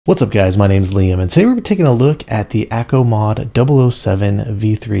What's up guys, my name is Liam and today we're taking a look at the AKKO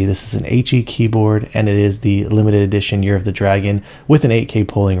MOD007v3. This is an HE keyboard and it is the limited edition Year of the Dragon with an 8K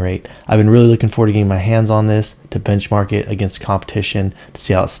polling rate. I've been really looking forward to getting my hands on this to benchmark it against competition to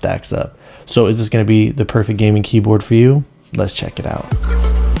see how it stacks up. So is this going to be the perfect gaming keyboard for you? Let's check it out.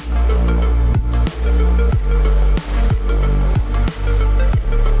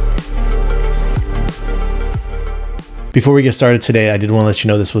 Before we get started today, I did want to let you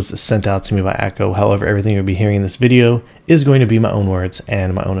know this was sent out to me by AKKO. However, everything you'll be hearing in this video is going to be my own words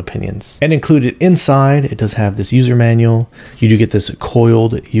and my own opinions. And included inside, it does have this user manual. You do get this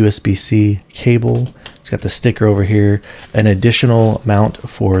coiled USB-C cable. It's got the sticker over here, an additional mount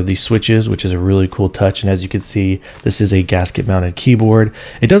for the switches, which is a really cool touch. And as you can see, this is a gasket mounted keyboard.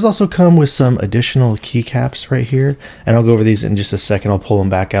 It does also come with some additional keycaps right here. And I'll go over these in just a second. I'll pull them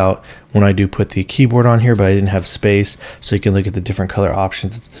back out when I do put the keyboard on here, but I didn't have space. So you can look at the different color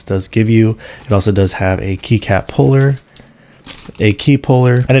options that this does give you. It also does have a keycap puller, a key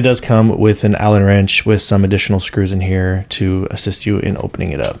puller, and it does come with an Allen wrench with some additional screws in here to assist you in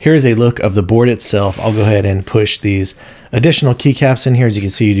opening it up. Here's a look of the board itself. I'll go ahead and push these additional keycaps in here. As you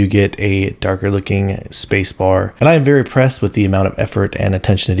can see, you do get a darker looking space bar, and I am very impressed with the amount of effort and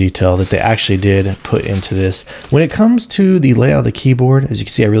attention to detail that they actually did put into this. When it comes to the layout of the keyboard, as you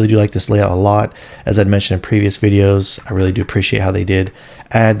can see, I really do like this layout a lot. As I'd mentioned in previous videos, I really do appreciate how they did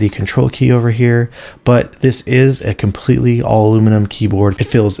add the control key over here, but this is a completely all aluminum keyboard. It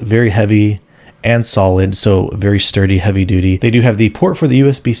feels very heavy and solid, so very sturdy, heavy duty. They do have the port for the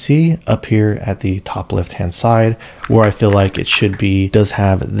USB-C up here at the top left hand side where I feel like it should be. It does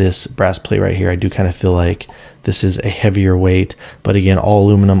have this brass plate right here. I do kind of feel like this is a heavier weight, but again, all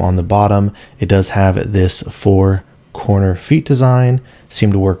aluminum on the bottom. It does have this 4 corner feet design,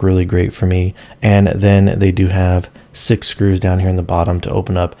 seemed to work really great for me. And then they do have 6 screws down here in the bottom to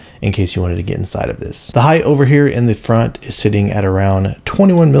open up in case you wanted to get inside of this. The height over here in the front is sitting at around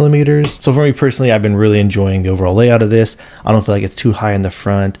 21 millimeters. So for me personally, I've been really enjoying the overall layout of this. I don't feel like it's too high in the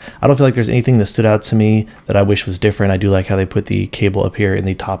front. I don't feel like there's anything that stood out to me that I wish was different. I do like how they put the cable up here in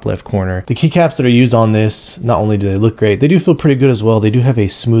the top left corner. The keycaps that are used on this, not only do they look great, they do feel pretty good as well. They do have a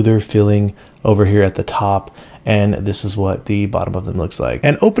smoother feeling over here at the top, and this is what the bottom of them looks like.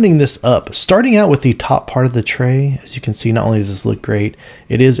 And opening this up, starting out with the top part of the tray, as you can see, not only does this look great,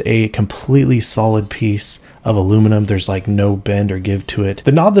 it is a completely solid piece of aluminum. There's like no bend or give to it.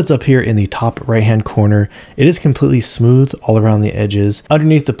 The knob that's up here in the top right hand corner, it is completely smooth all around the edges.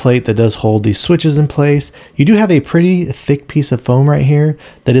 Underneath the plate that does hold these switches in place, you do have a pretty thick piece of foam right here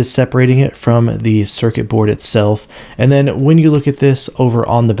that is separating it from the circuit board itself. And then when you look at this over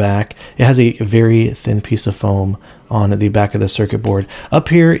on the back, it has a very thin piece of foam on the back of the circuit board. Up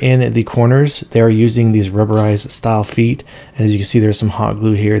here in the corners, they are using these rubberized style feet. And as you can see, there's some hot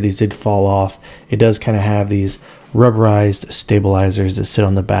glue here. These did fall off. It does kind of have these rubberized stabilizers that sit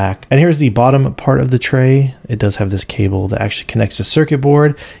on the back. And here's the bottom part of the tray. It does have this cable that actually connects the circuit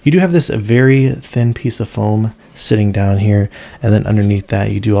board. You do have this very thin piece of foam sitting down here. And then underneath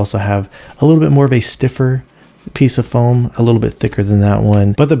that, you do also have a little bit more of a stiffer piece of foam, a little bit thicker than that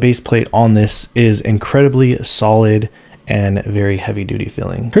one, but the base plate on this is incredibly solid and very heavy duty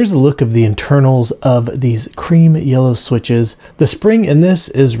feeling. Here's the look of the internals of these cream yellow switches. The spring in this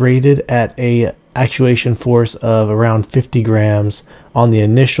is rated at a actuation force of around 50 grams on the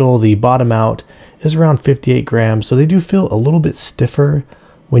initial. The bottom out is around 58 grams, so they do feel a little bit stiffer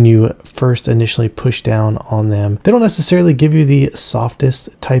when you first initially push down on them. They don't necessarily give you the softest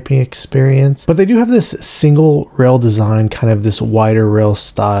typing experience, but they do have this single rail design, kind of this wider rail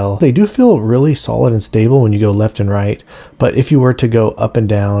style. They do feel really solid and stable when you go left and right, but if you were to go up and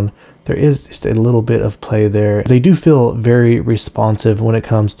down, there is just a little bit of play there. They do feel very responsive when it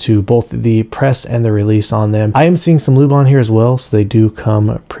comes to both the press and the release on them. I am seeing some lube on here as well, so they do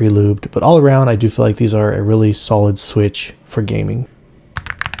come pre-lubed, but all around, I do feel like these are a really solid switch for gaming.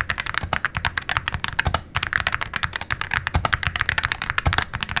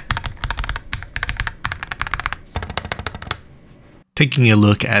 Taking a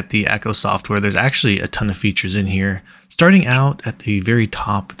look at the AKKO software, there's actually a ton of features in here. Starting out at the very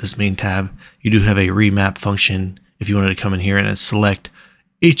top, this main tab, you do have a remap function if you wanted to come in here and select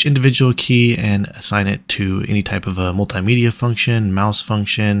each individual key and assign it to any type of a multimedia function, mouse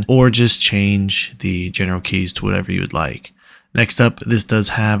function, or just change the general keys to whatever you would like. Next up, this does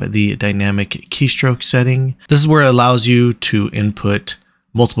have the dynamic keystroke setting. This is where it allows you to input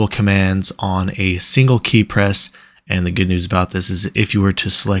multiple commands on a single key press. And the good news about this is if you were to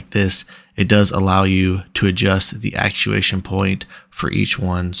select this, it does allow you to adjust the actuation point for each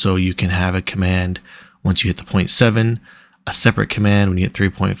one. So you can have a command once you hit the 0.7 a separate command when you hit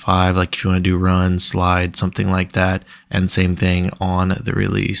 3.5, like if you want to do run, slide, something like that, and same thing on the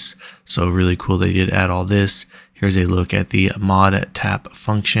release. So really cool they did add all this. Here's a look at the mod tap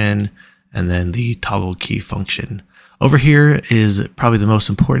function and then the toggle key function. Over here is probably the most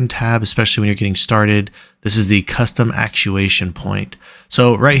important tab, especially when you're getting started. This is the custom actuation point.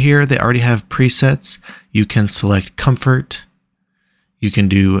 So right here, they already have presets. You can select comfort. You can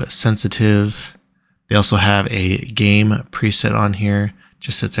do sensitive. They also have a game preset on here,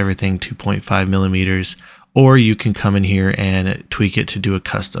 just sets everything 2.5 millimeters, or you can come in here and tweak it to do a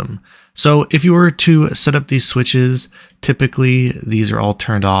custom. So if you were to set up these switches, typically these are all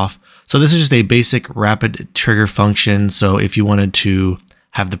turned off. So this is just a basic rapid trigger function. So if you wanted to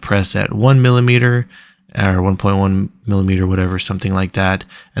have the press at 1 millimeter or 1.1 millimeter, whatever, something like that,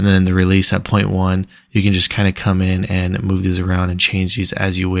 and then the release at 0.1, you can just kind of come in and move these around and change these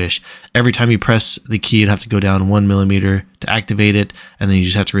as you wish. Every time you press the key, you'd have to go down 1 millimeter to activate it, and then you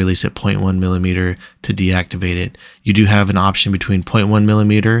just have to release it 0.1 millimeter to deactivate it. You do have an option between 0.1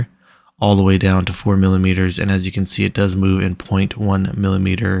 millimeter all the way down to 4 millimeters, and as you can see, it does move in 0.1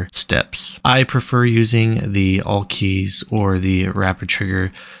 millimeter steps. I prefer using the all keys or the rapid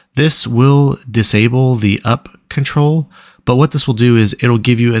trigger. This will disable the up control, but what this will do is it'll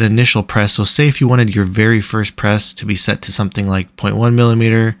give you an initial press. So say if you wanted your very first press to be set to something like 0.1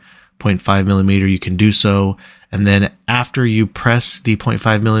 millimeter, 0.5 millimeter, you can do so. And then after you press the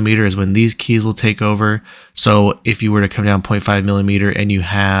 0.5 millimeter is when these keys will take over. So if you were to come down 0.5 millimeter and you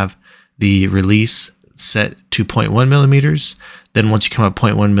have the release set to 0.1 millimeters, then once you come up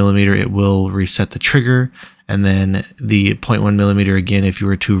 0.1 millimeter, it will reset the trigger. And then the 0.1 millimeter again, if you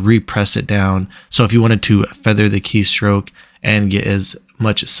were to repress it down. So if you wanted to feather the keystroke and get as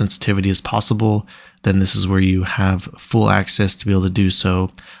much sensitivity as possible, then this is where you have full access to be able to do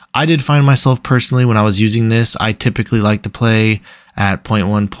so. I did find myself personally, when I was using this, I typically like to play at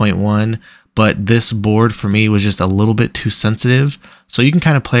 0.1, but this board for me was just a little bit too sensitive. So you can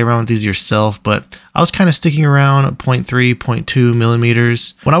kind of play around with these yourself, but I was kind of sticking around at 0.3, 0.2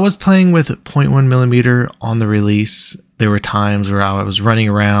 millimeters. When I was playing with 0.1 millimeter on the release, there were times where I was running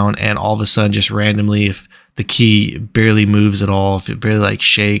around and all of a sudden just randomly, if the key barely moves at all, if it barely like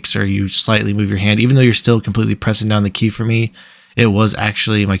shakes or you slightly move your hand, even though you're still completely pressing down the key for me, it was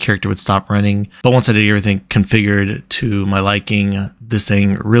actually, my character would stop running. But once I did everything configured to my liking, this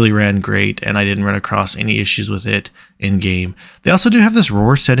thing really ran great and I didn't run across any issues with it in game. They also do have this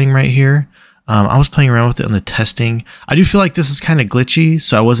roar setting right here. I was playing around with it on the testing. I do feel like this is kind of glitchy,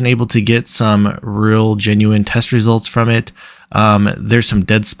 so I wasn't able to get some real genuine test results from it. There's some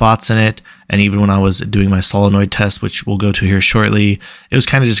dead spots in it, and even when I was doing my solenoid test, which we'll go to here shortly, it was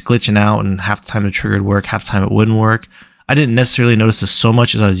kind of just glitching out, and half the time the trigger would work, half the time it wouldn't work. I didn't necessarily notice this so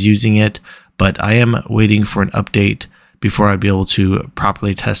much as I was using it, but I am waiting for an update before I'd be able to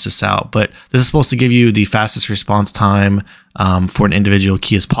properly test this out. But this is supposed to give you the fastest response time for an individual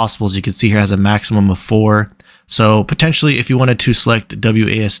key as possible. As you can see here, it has a maximum of 4. So potentially if you wanted to select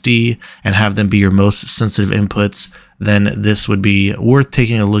WASD and have them be your most sensitive inputs, then this would be worth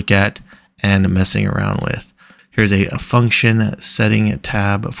taking a look at and messing around with. Here's a function setting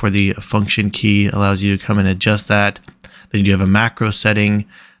tab for the function key, allows you to come and adjust that. Then you have a macro setting.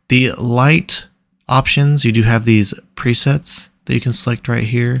 The light options, you do have these presets that you can select right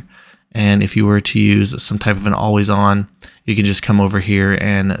here. And if you were to use some type of an always on, you can just come over here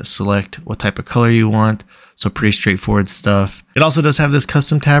and select what type of color you want. So pretty straightforward stuff. It also does have this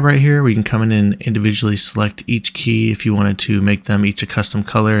custom tab right here where you can come in and individually select each key if you wanted to make them each a custom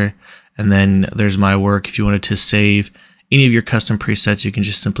color. And then there's my work. If you wanted to save any of your custom presets, you can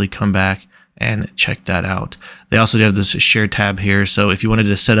just simply come back and check that out. They also have this share tab here. So if you wanted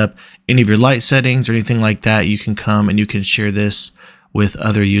to set up any of your light settings or anything like that, you can come and you can share this with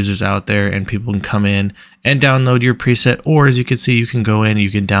other users out there, and people can come in and download your preset. Or as you can see, you can go in and you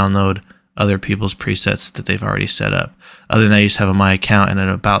can download other people's presets that they've already set up. Other than that, you just have a My Account and an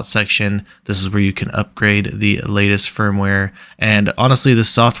About section. This is where you can upgrade the latest firmware. And honestly, this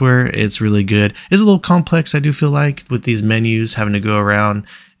software, it's really good. It's a little complex, I do feel like, with these menus having to go around.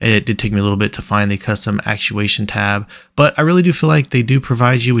 It did take me a little bit to find the custom actuation tab, but I really do feel like they do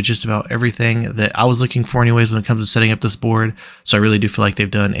provide you with just about everything that I was looking for anyways when it comes to setting up this board. So I really do feel like they've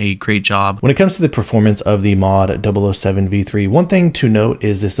done a great job. When it comes to the performance of the mod 007v3, one thing to note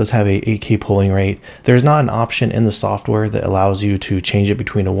is this does have a 8K polling rate. There's not an option in the software that allows you to change it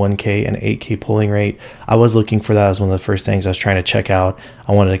between a 1K and 8K polling rate. I was looking for that as one of the first things I was trying to check out.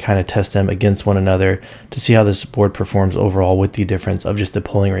 I wanted to kind of test them against one another to see how this board performs overall with the difference of just the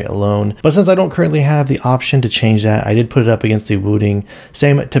polling polling rate alone. But since I don't currently have the option to change that, I did put it up against the Wooting.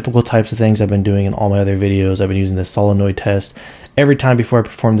 Same typical types of things I've been doing in all my other videos. I've been using this solenoid test. Every time before I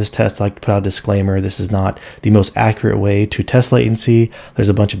perform this test, I like to put out a disclaimer. This is not the most accurate way to test latency. There's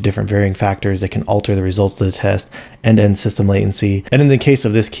a bunch of different varying factors that can alter the results of the test, end-to-end system latency. And in the case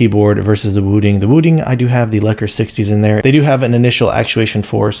of this keyboard versus the Wooting, I do have the Lecker 60s in there. They do have an initial actuation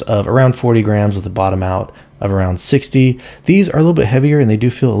force of around 40 grams with the bottom out of around 60. These are a little bit heavier and they do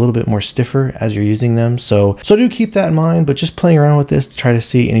feel a little bit more stiffer as you're using them. So do keep that in mind, but just playing around with this to try to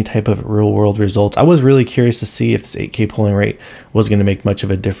see any type of real world results. I was really curious to see if this 8K polling rate was going to make much of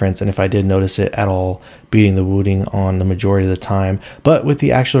a difference and if I did notice it at all beating the Wooting on the majority of the time. But with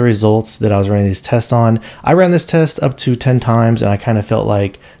the actual results that I was running these tests on, I ran this test up to 10 times and I kind of felt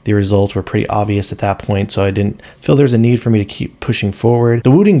like the results were pretty obvious at that point, so I didn't feel there's a need for me to keep pushing forward.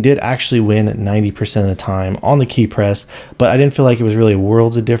 The Wooting did actually win 90% of the time on the key press, but I didn't feel like it was really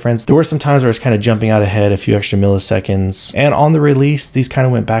worlds of difference. There were some times where I was kind of jumping out ahead a few extra milliseconds, and on the release these kind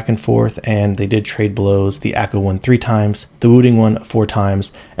of went back and forth and they did trade blows. The AKKO won 3 times, the Wooting won 4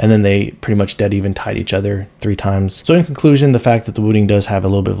 times, and then they pretty much dead even tied each other 3 times. So in conclusion, the fact that the Wooting does have a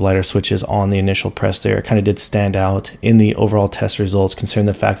little bit of lighter switches on the initial press there kind of did stand out in the overall test results, considering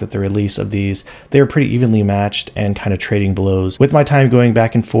the fact that the release of these, they were pretty evenly matched and kind of trading blows. With my time going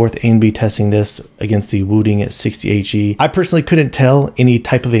back and forth A and B testing this against the Wooting at 60 HE, I personally couldn't tell any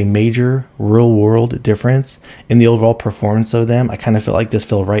type of a major real world difference in the overall performance of them. I kind of felt like this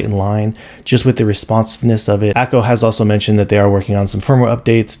fell right in line just with the responsiveness of it. AKKO has also mentioned that they are working on some firmware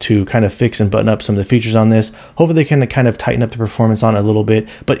updates to kind of fix and button up some of the features on this. Hopefully they can kind of tighten up the performance on it a little bit,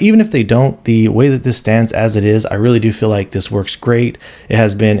 but even if they don't, the way that this stands as it is, I really do feel like this works great. It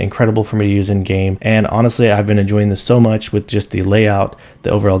has been incredible for me to use in game, and honestly I've been enjoying this so much with just the layout, the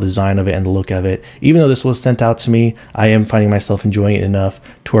overall design of it, and the look of it. Even though this was sent out to me, I am finding myself enjoying it enough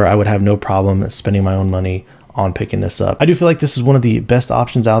to where I would have no problem spending my own money on picking this up. I do feel like this is one of the best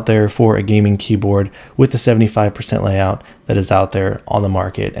options out there for a gaming keyboard with the 75% layout that is out there on the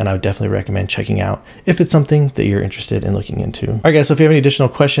market, and I would definitely recommend checking out if it's something that you're interested in looking into. Alright guys, so if you have any additional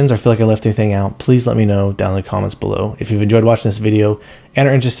questions or feel like I left anything out, please let me know down in the comments below. If you've enjoyed watching this video and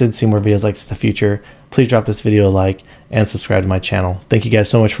are interested in seeing more videos like this in the future, please drop this video a like and subscribe to my channel. Thank you guys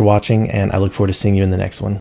so much for watching, and I look forward to seeing you in the next one.